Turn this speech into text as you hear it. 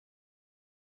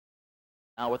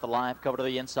Now with the live cover to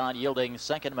the inside, yielding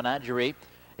second. Menagerie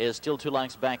is still 2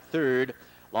 lengths back third.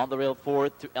 Along the rail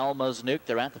fourth to Elma's Nuke.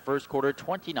 They're at the first quarter,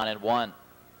 29-1.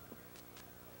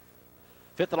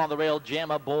 Fifth along the rail,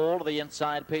 Jamma Bowl to the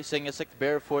inside, pacing a sixth,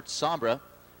 Barefoot Sombra.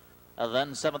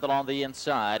 Then seventh along the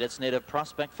inside, it's Native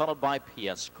Prospect, followed by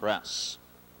PS Cress.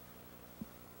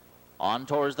 On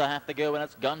towards the half to go, and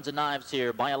it's Guns and Knives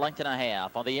here by a length and a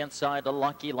half. On the inside to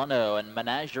Lucky LENNO, and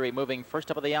Menagerie moving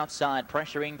first up on the outside,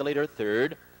 pressuring the leader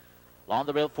third. Along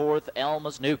the rail fourth,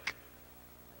 Elma's Nuke.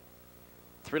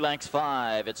 3 lengths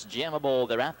 5, it's Jamma Bowl.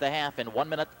 They're at the half in 1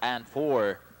 minute and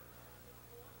 4.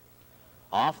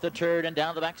 Off the turn and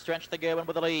down the back stretch they go, and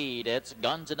with the lead, it's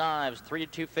Guns and Knives,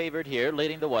 3-2 favored here,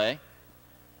 leading the way.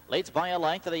 Leads by a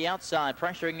length to the outside,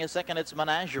 pressuring a second, it's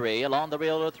Menagerie. Along the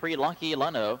rail to 3, Lucky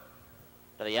LENNO.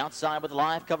 To the outside with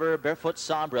live cover, Barefoot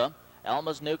Sombra.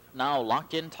 Elma's Nuke now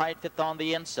locked in tight, fifth on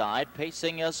the inside.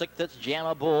 Pacing a sixth, it's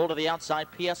Jamma Bowl. To the outside,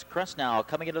 PS Cress now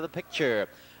coming into the picture.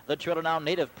 The trailer now,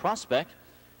 Native Prospect.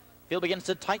 Field begins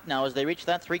to tighten now as they reach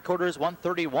that 3/4,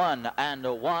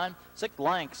 131-1. 6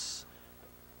 lengths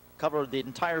cover the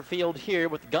entire field here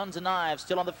with Guns and Knives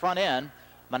still on the front end.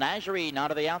 Menagerie now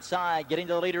to the outside, getting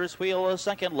to the leader's wheel a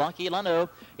second. Lucky LENNO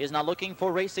is now looking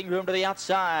for racing room to the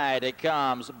outside. It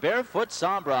comes Barefoot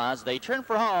Sombra as they turn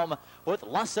for home with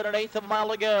less than 1/8 of a mile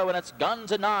to go, and it's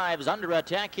Guns and Knives under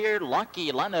attack here.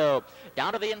 Lucky LENNO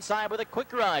down to the inside with a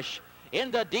quick rush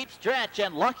into deep stretch,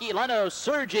 and Lucky LENNO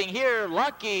surging here.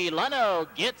 Lucky LENNO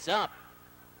gets up.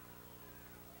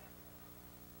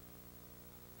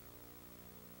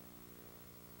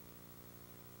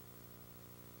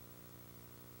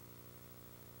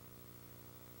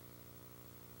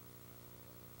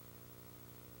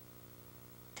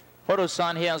 Photo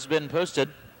sign has been posted.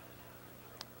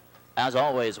 As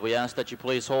always, we ask that you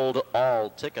please hold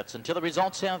all tickets until the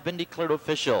results have been declared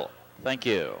official. Thank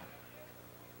you.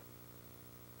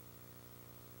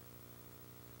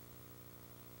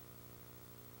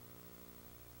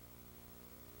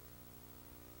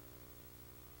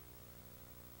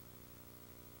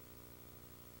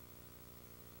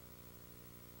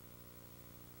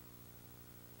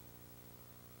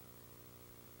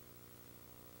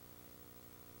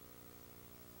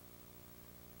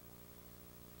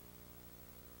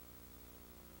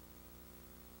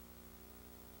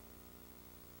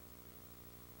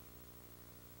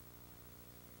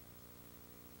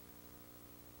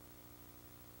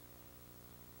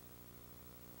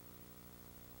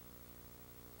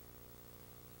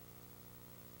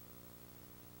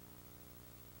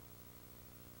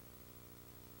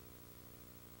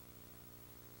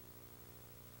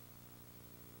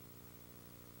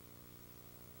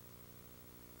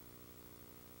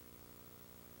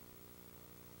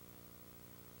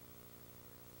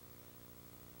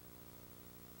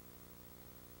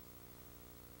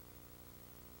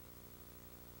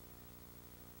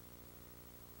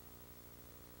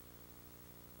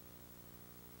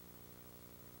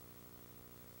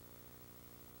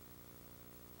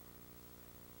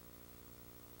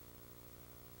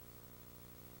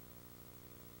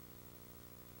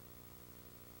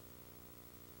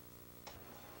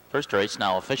 First race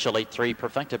now official, 8-3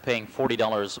 Perfecta, paying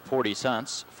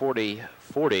 $40.40,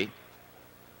 40-40.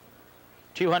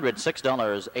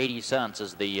 $206.80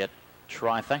 is the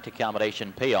trifecta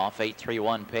combination payoff.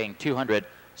 8-3-1 paying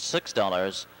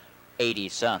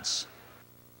 $206.80.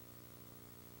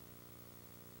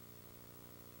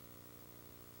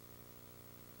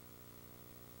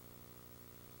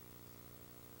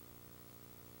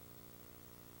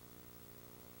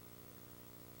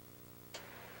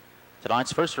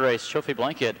 Tonight's first race, trophy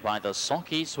blanket by the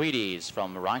Sulky Sweeties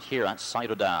from right here at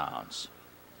Scioto Downs.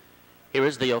 Here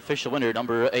is the official winner,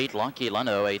 number 8, Lucky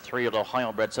LENNO, a 3-year-old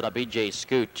Ohio bred son of BJ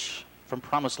Scoot from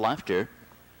Promised Laughter,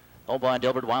 owned by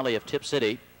Delbert Wiley of Tip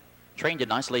City, trained and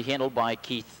nicely handled by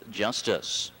Keith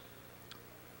Justice.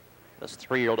 This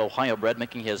 3-year-old Ohio bred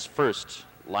making his first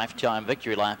lifetime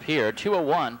victory lap here.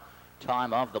 2:01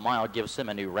 time of the mile gives him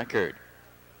a new record.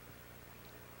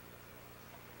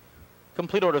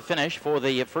 Complete order finish for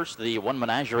the first, the 1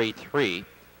 Menagerie 3,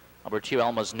 number 2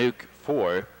 Elma's Nuke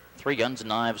 4, 3 Guns and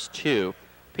Knives 2,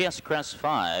 PS Cress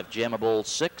 5, Jamma Bowl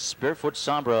 6, Barefoot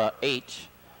Sombra 8,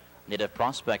 Native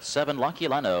Prospect 7, Lucky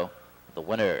LENNO the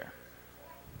winner.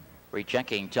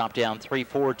 Rechecking top down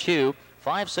 3-4-2,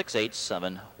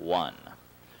 5-6-8-7-1.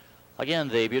 Again,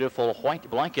 the beautiful white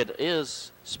blanket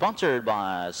is sponsored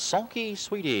by Sulky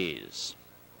Sweeties.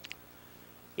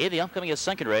 In the upcoming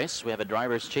second race, we have a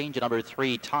driver's change at number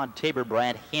 3, Todd Tabor,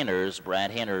 Brad Hanners.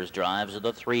 Brad Hanners drives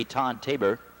the 3, Todd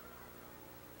Tabor.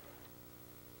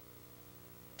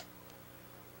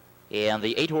 And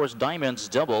the 8-horse Diamonds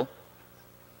double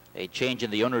A change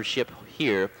in the ownership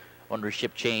here.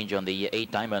 Ownership change on the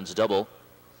 8 Diamonds double.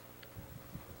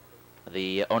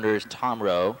 The owner is Tom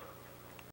Rowe.